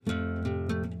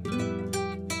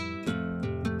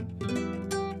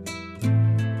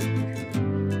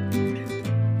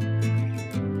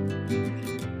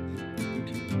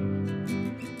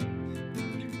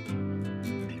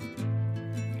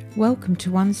Welcome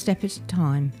to One Step at a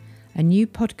Time, a new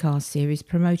podcast series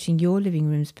promoting Your Living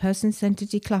Room's person-centred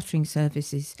decluttering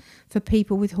services for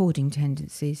people with hoarding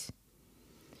tendencies.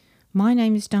 My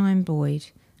name is Diane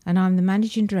Boyd and I'm the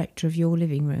Managing Director of Your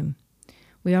Living Room.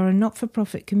 We are a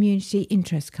not-for-profit community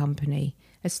interest company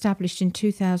established in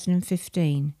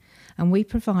 2015, and we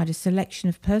provide a selection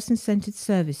of person-centred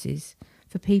services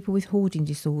for people with hoarding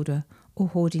disorder or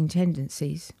hoarding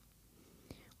tendencies.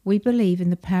 We believe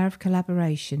in the power of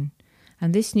collaboration,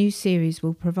 and this new series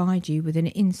will provide you with an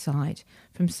insight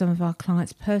from some of our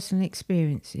clients' personal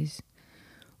experiences.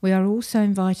 We are also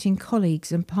inviting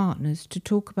colleagues and partners to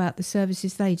talk about the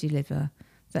services they deliver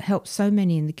that help so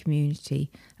many in the community,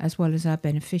 as well as our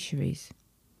beneficiaries.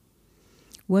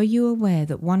 Were you aware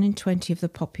that 1 in 20 of the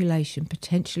population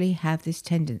potentially have this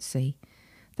tendency?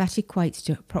 That equates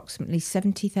to approximately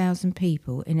 70,000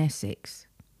 people in Essex.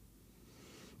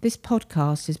 This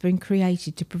podcast has been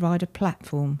created to provide a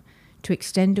platform to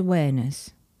extend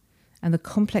awareness and the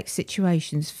complex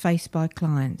situations faced by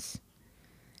clients,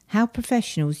 how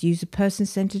professionals use a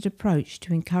person-centred approach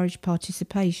to encourage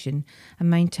participation and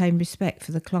maintain respect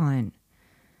for the client,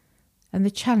 and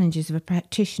the challenges of a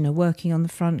practitioner working on the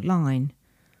front line,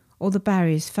 or the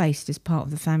barriers faced as part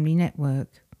of the family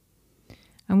network.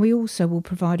 And we also will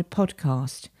provide a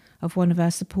podcast of one of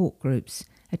our support groups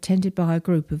attended by a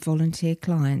group of volunteer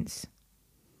clients.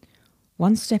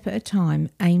 One Step at a Time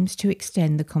aims to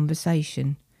extend the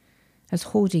conversation, as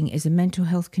hoarding is a mental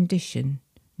health condition,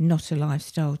 not a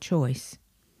lifestyle choice.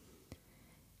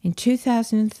 In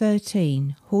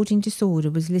 2013, hoarding disorder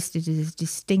was listed as a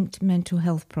distinct mental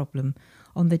health problem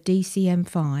on the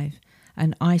DCM-5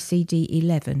 and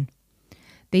ICD-11.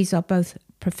 These are both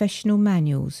professional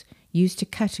manuals used to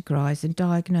categorise and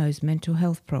diagnose mental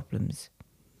health problems.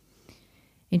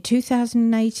 In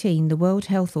 2018, the World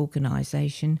Health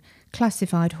Organization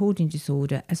classified hoarding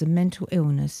disorder as a mental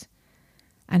illness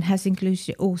and has included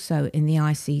it also in the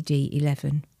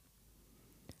ICD-11.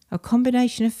 A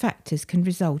combination of factors can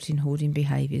result in hoarding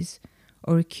behaviours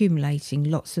or accumulating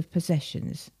lots of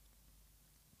possessions.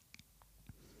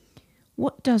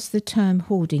 What does the term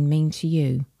hoarding mean to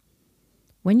you?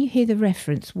 When you hear the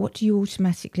reference, what do you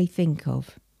automatically think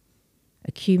of?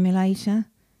 Accumulator?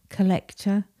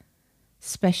 Collector?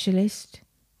 Specialist,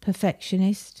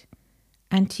 perfectionist,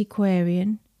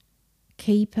 antiquarian,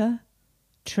 keeper,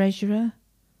 treasurer,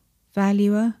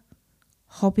 valuer,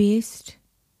 hobbyist,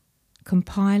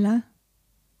 compiler,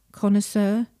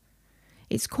 connoisseur.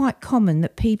 It's quite common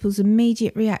that people's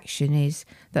immediate reaction is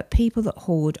that people that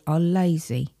hoard are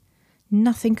lazy.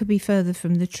 Nothing could be further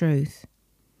from the truth.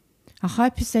 A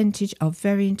high percentage are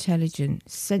very intelligent,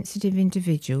 sensitive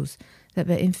individuals that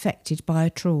were infected by a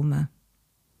trauma.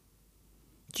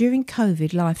 During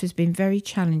COVID, life has been very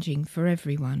challenging for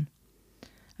everyone.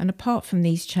 And apart from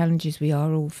these challenges we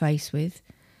are all faced with,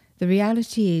 the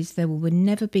reality is there will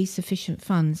never be sufficient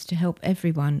funds to help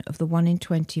everyone of the 1 in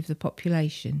 20 of the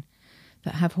population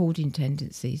that have hoarding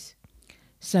tendencies.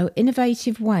 So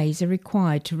innovative ways are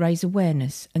required to raise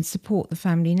awareness and support the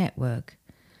family network,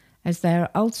 as they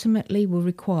ultimately will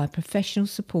require professional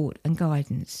support and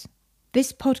guidance.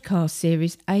 This podcast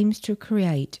series aims to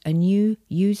create a new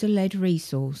user-led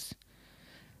resource.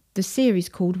 The series,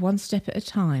 called One Step at a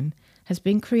Time, has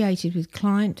been created with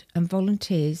client and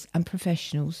volunteers and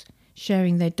professionals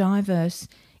sharing their diverse,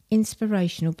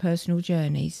 inspirational personal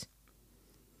journeys.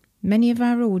 Many of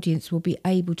our audience will be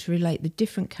able to relate the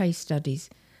different case studies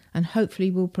and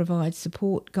hopefully will provide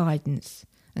support, guidance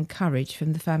and courage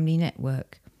from the family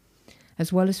network,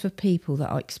 as well as for people that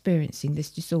are experiencing this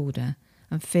disorder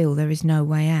and feel there is no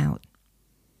way out.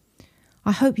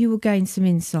 I hope you will gain some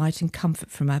insight and comfort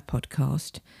from our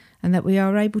podcast, and that we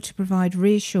are able to provide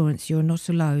reassurance you are not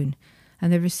alone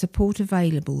and there is support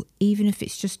available, even if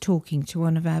it's just talking to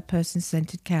one of our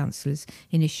person-centred counsellors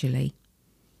initially.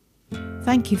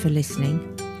 Thank you for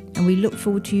listening, and we look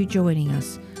forward to you joining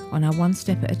us on our One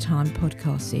Step at a Time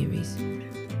podcast series.